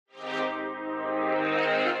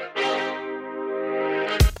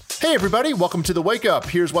Hey everybody, welcome to The Wake Up.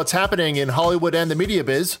 Here's what's happening in Hollywood and the media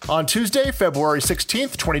biz on Tuesday, February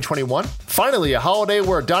 16th, 2021. Finally, a holiday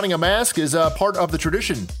where donning a mask is a part of the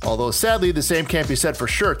tradition. Although sadly, the same can't be said for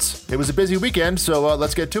shirts. It was a busy weekend, so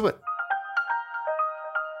let's get to it.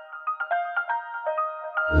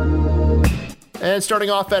 And starting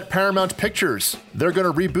off at Paramount Pictures, they're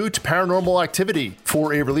going to reboot Paranormal Activity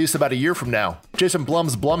for a release about a year from now. Jason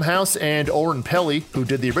Blum's Blumhouse and Oren Peli, who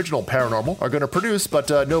did the original Paranormal, are going to produce, but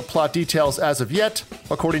no plot details as of yet,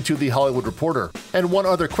 according to The Hollywood Reporter. And one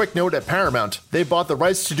other quick note at Paramount, they bought the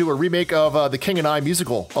rights to do a remake of The King and I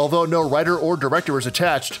musical, although no writer or director is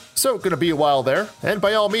attached, so going to be a while there. And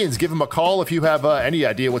by all means, give them a call if you have any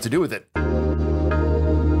idea what to do with it.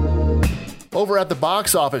 Over at the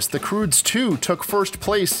box office, The Croods 2 took first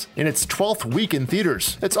place in its 12th week in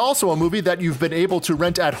theaters. It's also a movie that you've been able to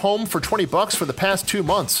rent at home for $20 for the past 2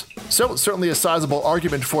 months. So certainly a sizable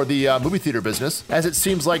argument for the movie theater business, as it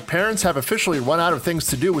seems like parents have officially run out of things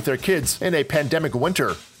to do with their kids in a pandemic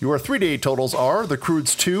winter. Your 3-day totals are The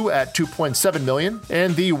Croods 2 at $2.7 million,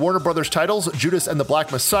 and the Warner Brothers titles Judas and the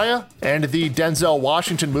Black Messiah, and the Denzel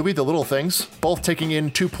Washington movie The Little Things, both taking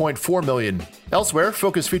in $2.4 million. Elsewhere,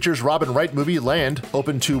 Focus Features' Robin Wright movie Land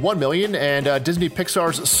opened to $1 million, and Disney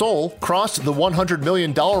Pixar's Soul crossed the $100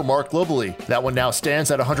 million mark globally. That one now stands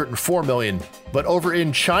at $104 million. But over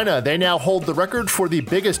in China, they now hold the record for the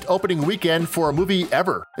biggest opening weekend for a movie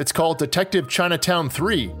ever. It's called Detective Chinatown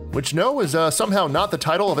 3, which is somehow not the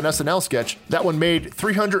title of an SNL sketch. That one made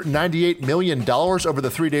 $398 million over the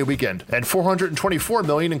 3-day weekend, and $424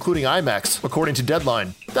 million including IMAX, according to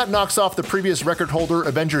Deadline. That knocks off the previous record holder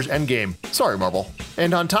Avengers Endgame. Sorry, Marvel.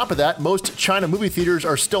 And on top of that, most China movie theaters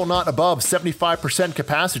are still not above 75%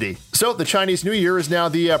 capacity. So the Chinese New Year is now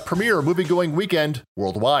the premier movie-going weekend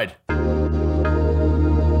worldwide.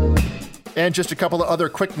 And just a couple of other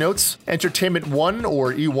quick notes. Entertainment One,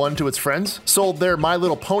 or E1 to its friends, sold their My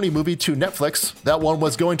Little Pony movie to Netflix. That one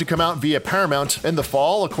was going to come out via Paramount in the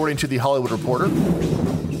fall, according to The Hollywood Reporter.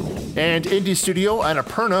 And indie studio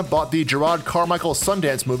Annapurna bought the Gerard Carmichael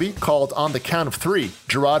Sundance movie called On the Count of Three.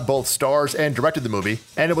 Gerard both stars and directed the movie,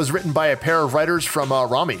 and it was written by a pair of writers from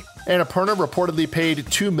Rami. Annapurna reportedly paid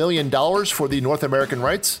 $2 million for the North American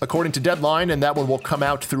rights, according to Deadline, and that one will come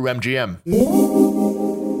out through MGM.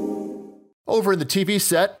 Over in the TV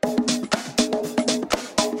set,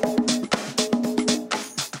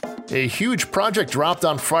 a huge project dropped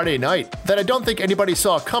on Friday night that I don't think anybody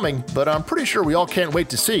saw coming, but I'm pretty sure we all can't wait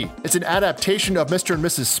to see. It's an adaptation of Mr. and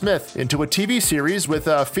Mrs. Smith into a TV series with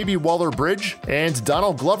Phoebe Waller-Bridge and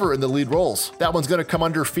Donald Glover in the lead roles. That one's going to come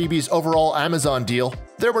under Phoebe's overall Amazon deal.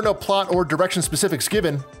 There were no plot or direction specifics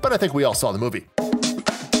given, but I think we all saw the movie.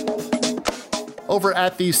 Over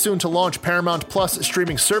at the soon-to-launch Paramount Plus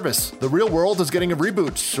streaming service, The Real World is getting a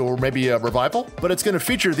reboot, or maybe a revival, but it's going to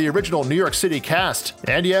feature the original New York City cast,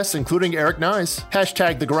 and yes, including Eric Nyes.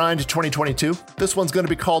 #TheGrind2022. This one's going to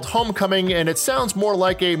be called Homecoming, and it sounds more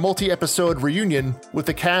like a multi-episode reunion, with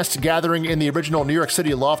the cast gathering in the original New York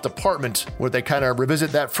City loft apartment, where they kind of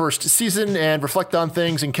revisit that first season and reflect on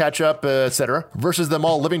things and catch up, etc., versus them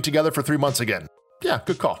all living together for 3 months again. Yeah,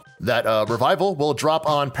 good call. That revival will drop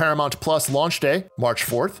on Paramount Plus launch day, March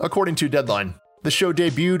 4th, according to Deadline. The show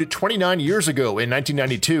debuted 29 years ago in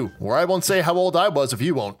 1992, where I won't say how old I was if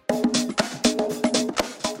you won't.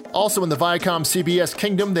 Also in the Viacom CBS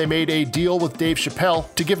kingdom, they made a deal with Dave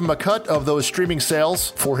Chappelle to give him a cut of those streaming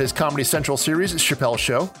sales for his Comedy Central series, Chappelle's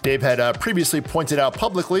Show. Dave had previously pointed out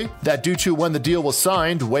publicly that due to when the deal was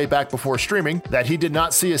signed, way back before streaming, that he did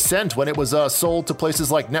not see a cent when it was sold to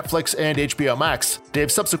places like Netflix and HBO Max.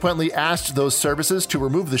 Dave subsequently asked those services to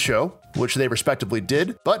remove the show, which they respectively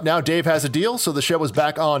did, but now Dave has a deal, so the show is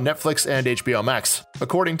back on Netflix and HBO Max,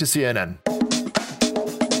 according to CNN.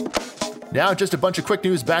 Now, just a bunch of quick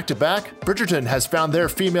news back to back. Bridgerton has found their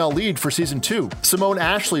female lead for season 2, Simone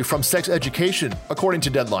Ashley from Sex Education, according to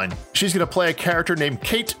Deadline. She's going to play a character named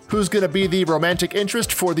Kate, who's going to be the romantic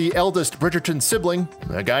interest for the eldest Bridgerton sibling,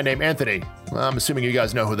 a guy named Anthony. I'm assuming you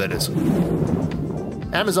guys know who that is.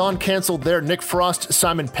 Amazon canceled their Nick Frost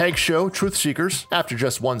Simon Pegg show, Truth Seekers, after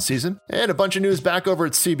just 1 season, and a bunch of news back over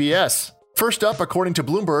at CBS. First up, according to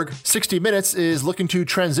Bloomberg, 60 Minutes is looking to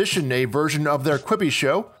transition a version of their Quibi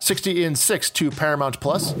show, 60 in 6, to Paramount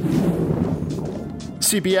Plus.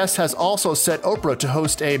 CBS has also set Oprah to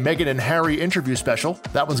host a Meghan and Harry interview special.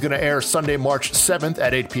 That one's going to air Sunday, March 7th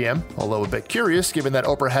at 8 p.m., although a bit curious given that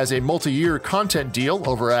Oprah has a multi-year content deal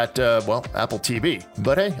over at, Apple TV.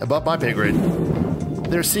 But hey, above my pay grade.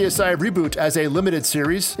 Their CSI reboot as a limited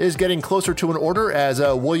series is getting closer to an order as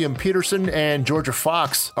William Peterson and Georgia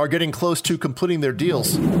Fox are getting close to completing their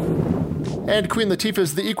deals. And Queen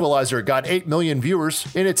Latifah's The Equalizer got 8 million viewers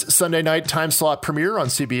in its Sunday night time-slot premiere on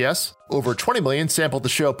CBS. Over 20 million sampled the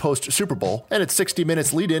show post-Super Bowl, and its 60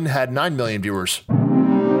 minutes lead-in had 9 million viewers.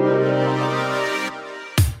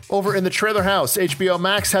 Over in the trailer house, HBO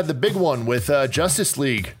Max had the big one with Justice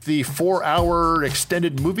League, the 4-hour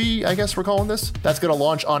extended movie, I guess we're calling this. That's going to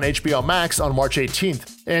launch on HBO Max on March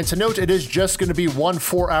 18th. And to note, it is just going to be one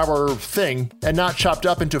 4-hour thing and not chopped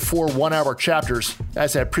up into 4 1-hour chapters,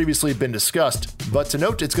 as had previously been discussed. But to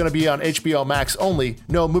note, it's going to be on HBO Max only,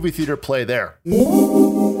 no movie theater play there.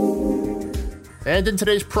 And in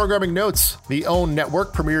today's programming notes, the OWN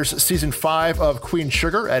network premieres Season 5 of Queen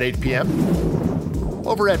Sugar at 8 p.m.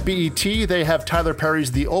 Over at BET, they have Tyler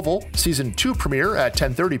Perry's The Oval, Season 2 premiere at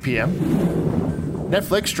 10:30 p.m.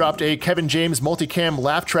 Netflix dropped a Kevin James multicam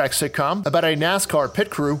laugh track sitcom about a NASCAR pit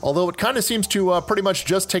crew, although it kind of seems to pretty much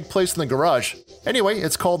just take place in the garage. Anyway,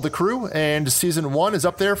 it's called The Crew, and Season 1 is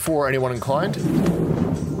up there for anyone inclined.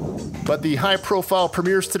 But the high-profile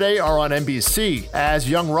premieres today are on NBC, as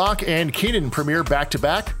Young Rock and Kenan premiere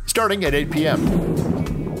back-to-back, starting at 8 p.m.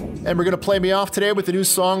 And we're going to play me off today with a new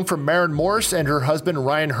song from Maren Morris and her husband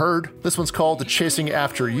Ryan Hurd. This one's called Chasing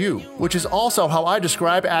After You, which is also how I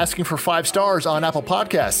describe asking for 5 stars on Apple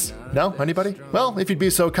Podcasts. No? Anybody? Well, if you'd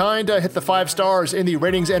be so kind, hit the 5 stars in the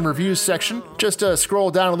ratings and reviews section. Just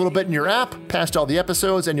scroll down a little bit in your app, past all the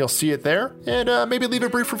episodes, and you'll see it there. And maybe leave a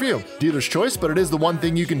brief review. Dealer's choice, but it is the one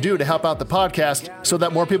thing you can do to help out the podcast so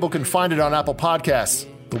that more people can find it on Apple Podcasts,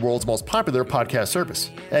 the world's most popular podcast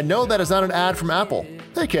service. And no, that is not an ad from Apple.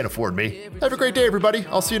 They can't afford me. Have a great day, everybody.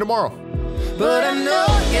 I'll see you tomorrow. But I know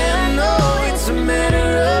it's a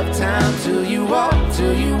matter of time till you walk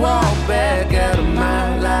back out of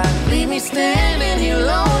my life. Leave me standing here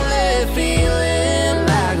lonely, feeling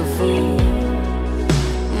like a fool.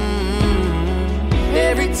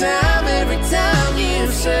 Every time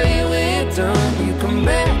you say we're done, you come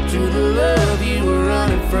back to the love you were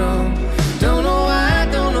running from. Don't know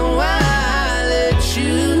why I let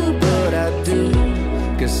you, but I do.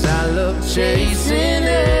 'Cause I love chasing